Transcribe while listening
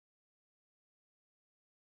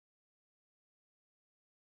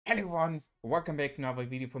Hello everyone, welcome back to another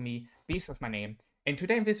video for me. Beast is my name, and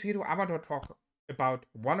today in this video I want to talk about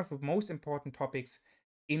one of the most important topics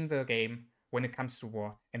in the game when it comes to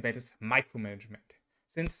war, and that is micromanagement.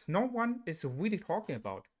 Since no one is really talking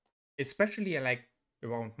about, especially like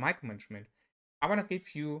around micromanagement, I want to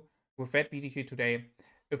give you with that video here today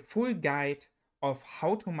a full guide of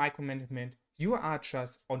how to micromanagement your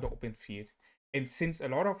archers on the open field. And since a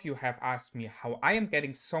lot of you have asked me how I am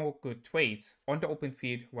getting so good trades on the open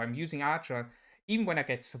field where I'm using Archer, even when I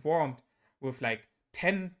get swarmed with like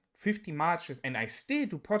 10, 50 marches and I still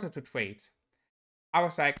do positive trades, I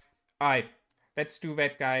was like, alright, let's do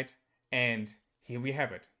that guide, and here we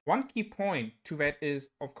have it. One key point to that is,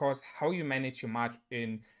 of course, how you manage your march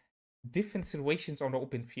in different situations on the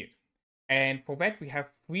open field. And for that, we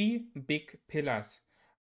have three big pillars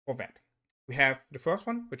for that. We have the first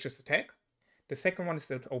one, which is attack. The second one is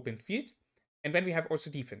the open field. And then we have also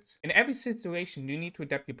defense. In every situation, you need to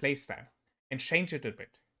adapt your playstyle and change it a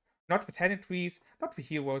bit. Not for tenantries, not for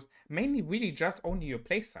heroes, mainly really just only your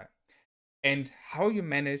playstyle and how you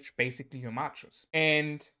manage basically your marches.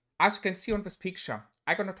 And as you can see on this picture,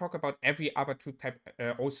 I'm gonna talk about every other troop type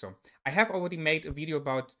also. I have already made a video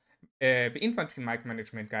about the infantry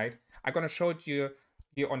micromanagement guide. I'm gonna show it you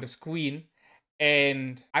here on the screen.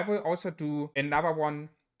 And I will also do another one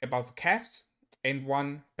about the calves and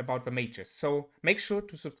one about the mages. So make sure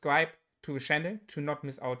to subscribe to the channel to not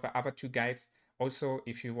miss out the other two guides. Also,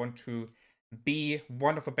 if you want to be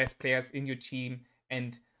one of the best players in your team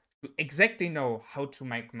and to exactly know how to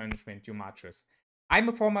micromanagement your marches. I'm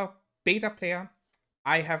a former beta player.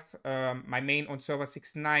 I have my main on server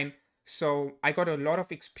 69, so I got a lot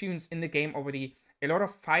of experience in the game already, a lot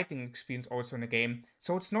of fighting experience also in the game.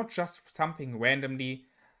 So it's not just something randomly.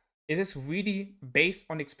 It is really based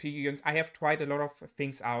on experience. I have tried a lot of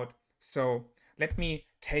things out. So let me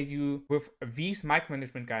tell you with these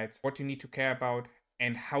micromanagement guides what you need to care about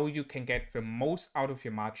and how you can get the most out of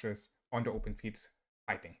your marches on the open fields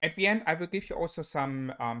fighting. At the end, I will give you also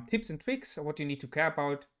some tips and tricks what you need to care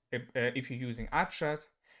about if you're using archers.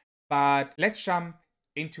 But let's jump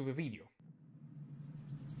into the video.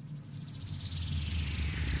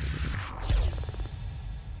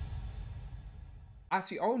 As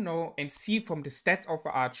we all know and see from the stats of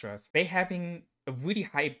the archers, they're having a really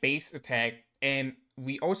high base attack, and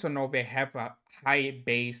we also know they have a high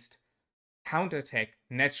based counterattack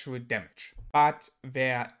natural damage. But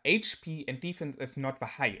their HP and defense is not the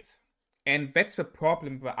highest. And that's the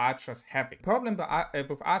problem the archers having. The problem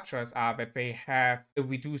with archers are that they have a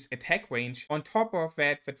reduced attack range. On top of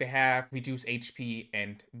that they have reduced HP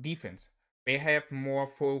and defense. They have more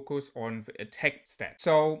focus on the attack stat.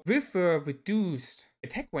 So with the reduced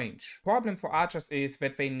attack range, problem for archers is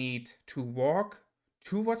that they need to walk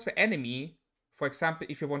towards the enemy. For example,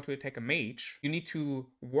 if you want to attack a mage, you need to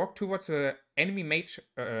walk towards the enemy mage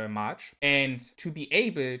march and to be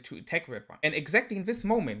able to attack that one. And exactly in this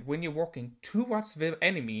moment, when you're walking towards the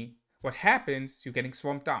enemy, what happens? You're getting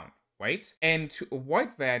swamped down, right? And to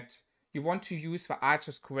avoid that, you want to use the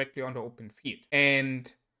archers correctly on the open field.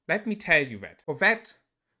 And let me tell you that. For that,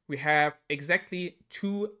 we have exactly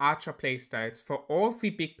two archer playstyles for all three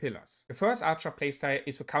big pillars. The first archer playstyle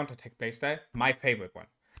is the counterattack playstyle, my favorite one,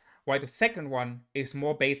 while the second one is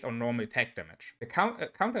more based on normal attack damage. The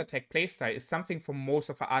counterattack playstyle is something for most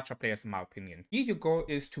of the archer players in my opinion. Here your goal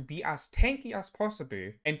is to be as tanky as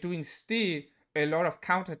possible and doing still a lot of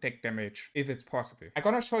counterattack damage if it's possible. I'm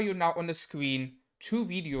gonna show you now on the screen two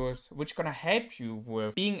videos which gonna help you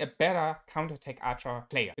with being a better counterattack archer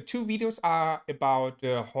player. The two videos are about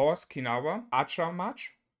the horse Kinawa archer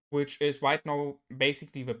march, which is right now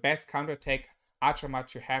basically the best counterattack archer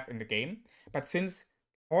march you have in the game. But since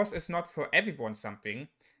horse is not for everyone something,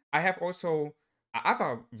 I have also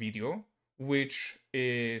another video which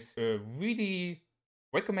is really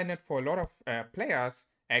recommended for a lot of players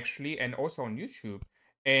actually, and also on YouTube.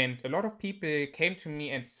 And a lot of people came to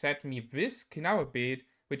me and said to me, this Kinawa build,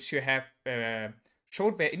 which you have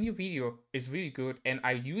showed there in your video, is really good, and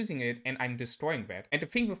I'm using it and I'm destroying that. And the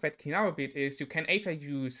thing with that Kinawa build is you can either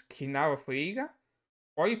use Kinawa Fuega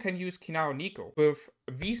or you can use Kinawa Nico. With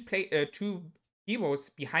these two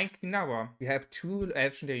heroes behind Kinawa, you have two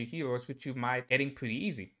legendary heroes which you might getting pretty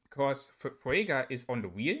easy. Because Fuega is on the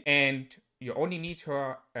wheel and you only need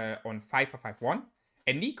her on 5-5-1.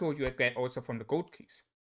 And Nico you get also from the gold keys.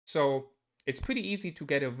 So it's pretty easy to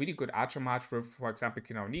get a really good archer march with, for example,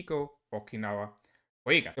 Kinawa Nico or Kinawa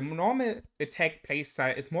Fuega. The normal attack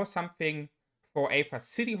playstyle is more something for either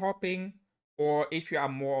city hopping or if you are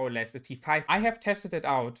more or less a T5. I have tested it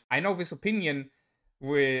out. I know this opinion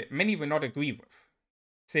many will not agree with.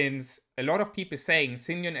 since a lot of people saying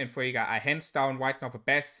Sinion and Freyga are hands down right now the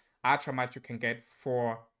best archer match you can get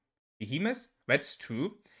for behemoths. That's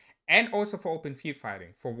true. And also for open field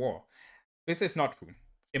fighting, for war. This is not true,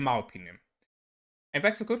 in my opinion. And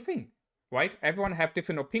that's a good thing, right? Everyone have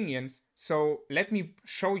different opinions. So let me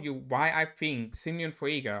show you why I think Sinion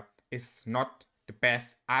Freyga is not the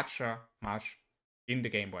best archer match in the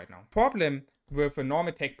game right now. Problem with a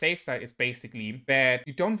normal tech playstyle is basically that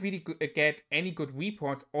you don't really get any good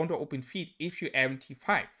reports on the open field if you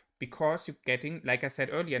T5, because you're getting, like I said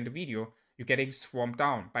earlier in the video, you're getting swarmed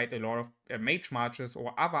down by a lot of mage marches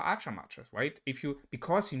or other archer marches, right?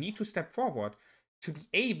 Because you need to step forward to be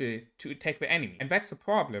able to attack the enemy. And that's a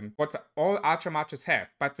problem, what all archer marches have.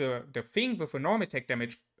 But the thing with a normal attack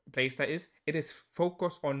damage playstyle is, it is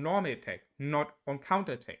focused on normal attack, not on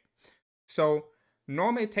counter attack. So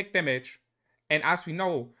normal attack damage, and as we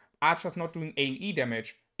know, archers not doing AoE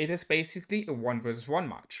damage, it is basically a 1 versus 1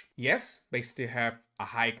 match. Yes, they still have a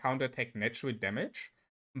high counter attack natural damage,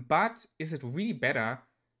 but is it really better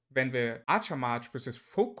than the archer march which is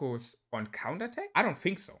focused on counter attack? I don't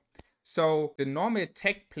think so. So the normal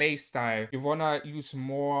attack playstyle, you wanna use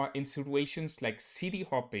more in situations like city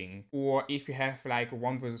hopping, or if you have like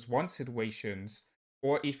 1 versus 1 situations,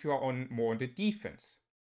 or if you are on more on the defense.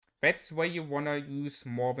 That's where you wanna use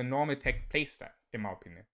more of a normal attack playstyle, in my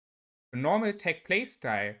opinion. The normal attack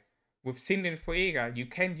playstyle with Sinion Freyga you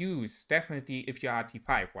can use definitely if you are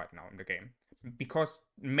T5 right now in the game, because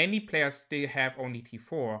many players still have only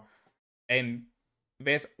T4, and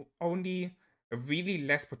there's only a really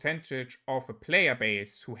less percentage of a player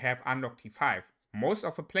base who have unlocked T5. Most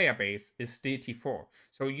of the player base is still T4.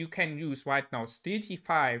 So you can use right now still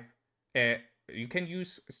T5, you can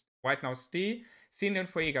use right now still Sinion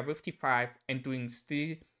Freyga with T5 and doing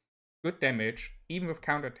still good damage, even with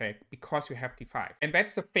counterattack, because you have T5. And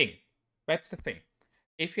that's the thing. That's the thing.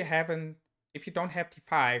 If you don't have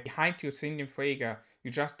T5 behind your Sinion Freyga,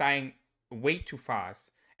 you're just dying way too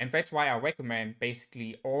fast. And that's why I recommend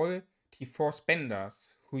basically all T4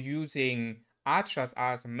 spenders who using archers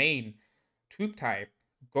as a main troop type,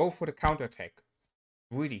 go for the counterattack.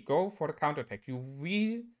 Really, go for the counterattack. You're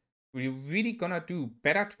really gonna do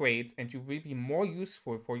better trades and you will be more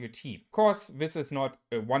useful for your team. Of course, this is not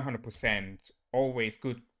a 100% always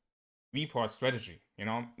good report strategy, you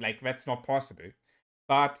know, like that's not possible.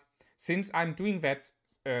 But since I'm doing that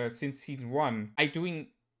since season 1, I'm doing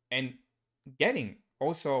and getting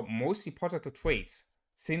also mostly positive trades.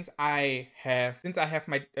 Since I have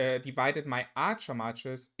my divided my archer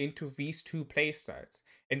marches into these two playstyles,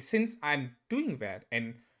 and since I'm doing that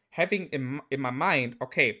and having in my mind,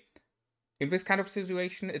 okay, in this kind of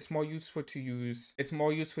situation, it's more useful to use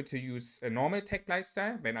a normal attack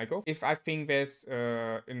playstyle when I go. If I think there's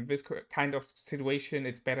in this kind of situation,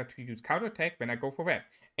 it's better to use counter attack, then I go for that.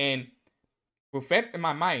 And with that in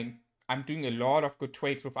my mind, I'm doing a lot of good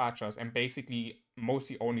trades with archers and basically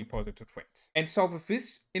mostly only positive trades. And so with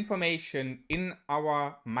this information in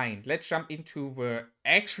our mind, let's jump into the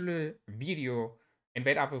actual video, and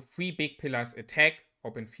that are the 3 big pillars: attack,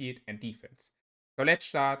 open field, and defense. So let's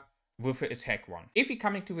start with the attack one. If you're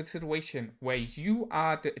coming to the situation where you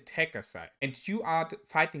are the attacker side and you are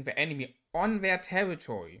fighting the enemy on their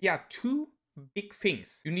territory, there are 2 big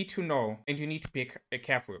things you need to know and you need to be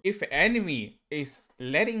careful. If the enemy is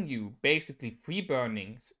letting you basically free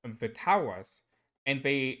burnings the towers and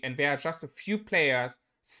there are just a few players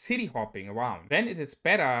city hopping around, then it is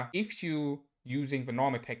better if you using the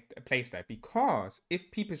normal tech playstyle, because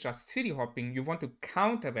if people just city hopping, you want to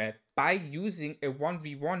counter that by using a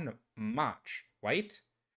 1v1 march, right?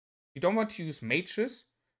 You don't want to use mages,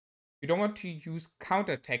 you don't want to use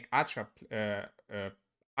counter attack archer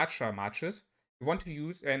marches. You want to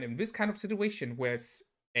use, and in this kind of situation where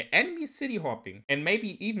an enemy is city hopping and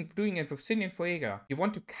maybe even doing it with Sinion Freyga, you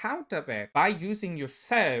want to counter that by using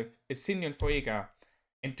yourself a Sinion Freyga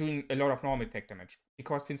and doing a lot of normal attack damage.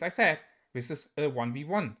 Because since I said, this is a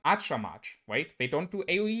 1v1 archer march, right? They don't do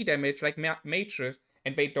AoE damage like mages,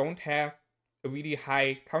 and they don't have a really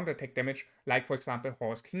high counterattack damage, like for example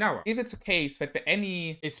Horus Kinara. If it's a case that the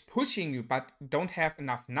enemy is pushing you but don't have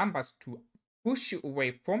enough numbers to push you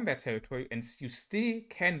away from their territory and you still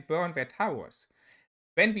can burn their towers,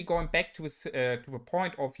 then we're going back to the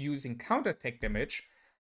point of using counterattack damage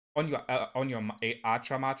on your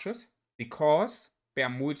archer marches, because there are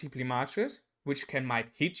multiple marches which might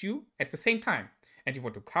hit you at the same time, and you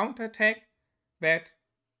want to counterattack that.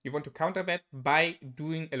 You want to counter that by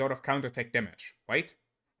doing a lot of counterattack damage, right?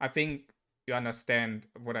 I think you understand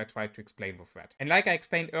what I tried to explain with that. And like I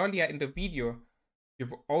explained earlier in the video, you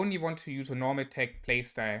only want to use a normal attack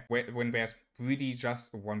playstyle when there's really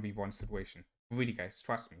just a 1v1 situation. Really, guys,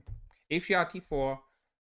 trust me. If you are T4,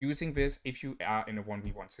 using this if you are in a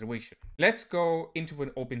 1v1 situation. Let's go into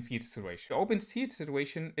an open field situation. The open field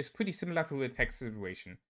situation is pretty similar to the attack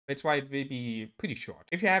situation. That's why it will be pretty short.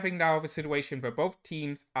 If you're having now the situation where both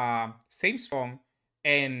teams are same strong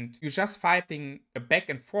and you're just fighting a back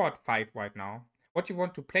and forth fight right now, what you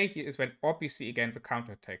want to play here is when obviously again the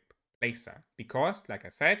counterattack playstyle. Because, like I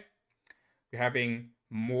said, you're having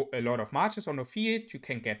a lot of marches on the field, you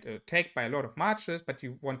can get attacked by a lot of marches, but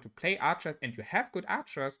you want to play archers and you have good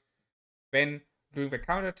archers when doing the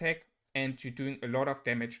counterattack and you're doing a lot of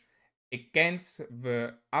damage against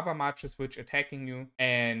the other marches which attacking you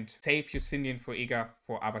and save your Sinian for Eager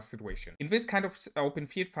for other situations. In this kind of open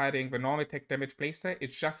field fighting, the normal attack damage playstyle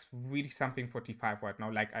is just really something for T5 right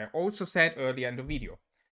now, like I also said earlier in the video.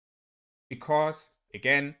 Because,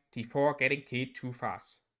 again, T4 getting killed too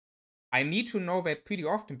fast. I need to know that pretty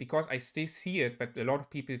often because I still see it that a lot of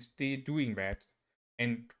people still doing that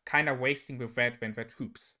and kind of wasting with that when that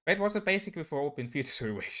hoops. That was it basically for open field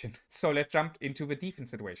situation. So let's jump into the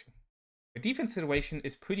defense situation. The defense situation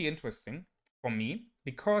is pretty interesting for me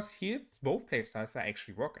because here both playstyles are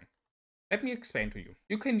actually working. Let me explain to you.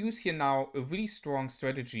 You can use here now a really strong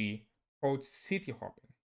strategy called city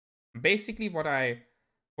hopping. Basically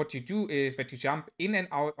what you do is that you jump in and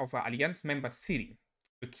out of an Alliance member city.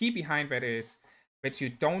 The key behind that is that you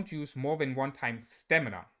don't use more than one time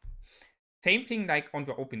stamina. Same thing like on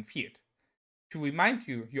the open field. To remind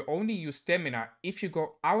you, you only use stamina if you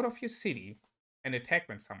go out of your city and attack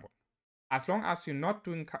when someone. As long as you're not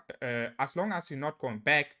going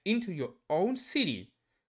back into your own city,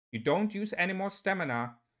 you don't use any more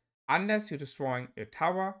stamina unless you're destroying a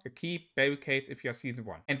tower, a keep, barricades if you're season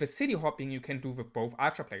 1. And the city hopping you can do with both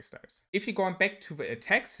archer playstyles. If you're going back to the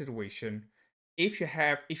attack situation, if you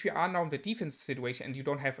are now in the defense situation and you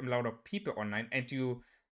don't have a lot of people online and you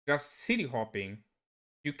just city hopping,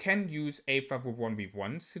 you can use either the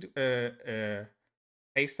 1v1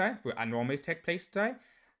 playstyle, the normal attack playstyle,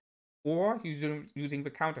 or using the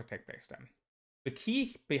counter-attack playstyle. The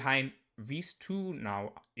key behind these two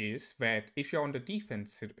now is that if you're on the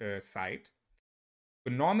defense side,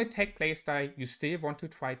 the normal attack playstyle, you still want to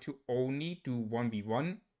try to only do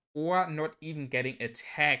 1v1 or not even getting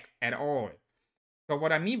attacked at all. So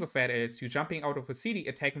what I mean with that is you're jumping out of a city,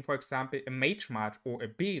 attacking, for example, a mage march or a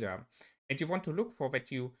builder, and you want to look for that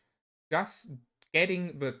you just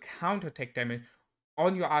getting the counterattack damage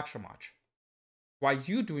on your archer march. While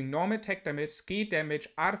you doing normal attack damage, skill damage,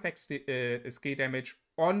 artifact skill damage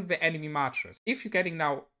on the enemy marches. If you're getting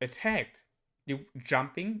now attacked, you're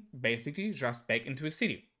jumping basically just back into the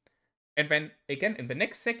city. And then again, in the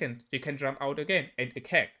next second, you can jump out again and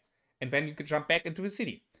attack. And then you can jump back into the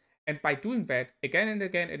city. And by doing that again and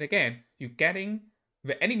again and again, you're getting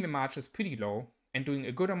the enemy marches pretty low and doing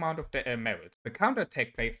a good amount of the merit. The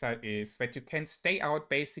counter-attack playstyle is that you can stay out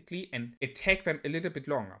basically and attack them a little bit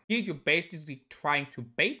longer. Here you're basically trying to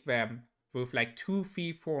bait them with like 2,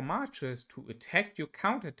 3, 4 marches to attack your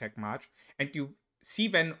counter-attack march, and you see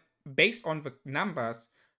then based on the numbers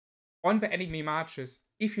on the enemy marches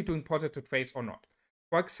if you're doing positive trades or not.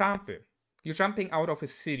 For example, you're jumping out of a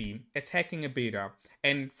city, attacking a builder,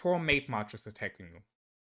 and 4 mate marches attacking you.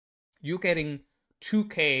 You're getting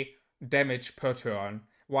 2k damage per turn,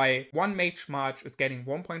 while one mage march is getting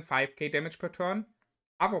 1.5k damage per turn,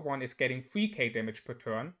 other one is getting 3k damage per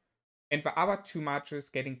turn, and the other 2 marches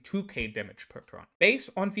getting 2k damage per turn. Based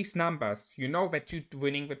on these numbers, you know that you're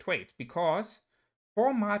winning the trade, because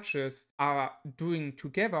 4 marches are doing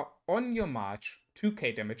together on your march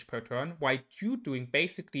 2k damage per turn, while you doing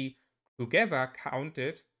basically together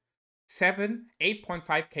counted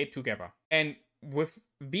 8.5k together. And with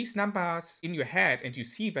these numbers in your head and you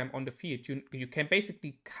see them on the field, you can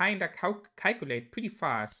basically kind of calculate pretty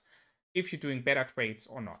fast if you're doing better trades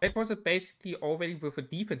or not. That was it basically already with a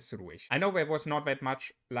defense situation. I know there was not that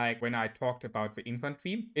much like when I talked about the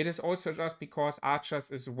infantry. It is also just because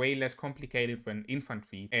archers is way less complicated than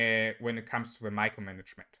infantry when it comes to the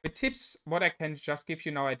micromanagement. The tips, what I can just give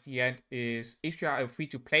you now at the end is, if you are a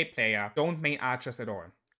free-to-play player, don't main archers at all.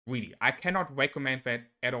 Really, I cannot recommend that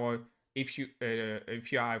at all if you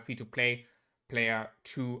are a free-to-play player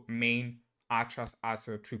to main archers as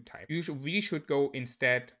a troop type. You really should go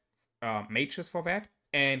instead mages for that,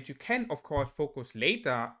 and you can of course focus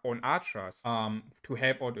later on archers to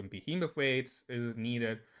help out in behemoth raids is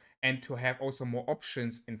needed, and to have also more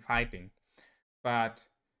options in fighting. But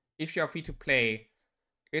if you are free to play,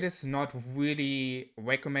 it is not really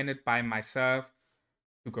recommended by myself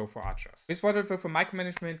to go for archers. This was it with a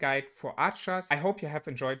micromanagement guide for archers. I hope you have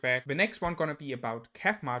enjoyed that. The next one gonna be about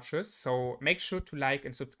cav marches, so make sure to like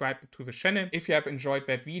and subscribe to the channel if you have enjoyed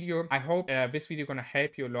that video. I hope this video gonna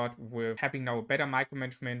help you a lot with having now a better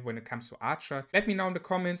micromanagement when it comes to archer. Let me know in the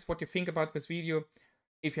comments what you think about this video.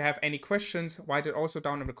 If you have any questions, write it also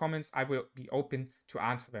down in the comments. I will be open to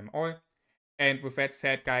answer them all. And with that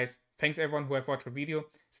said, guys, thanks everyone who have watched the video.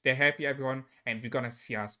 Stay happy, everyone, and we're gonna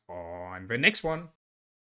see us on the next one.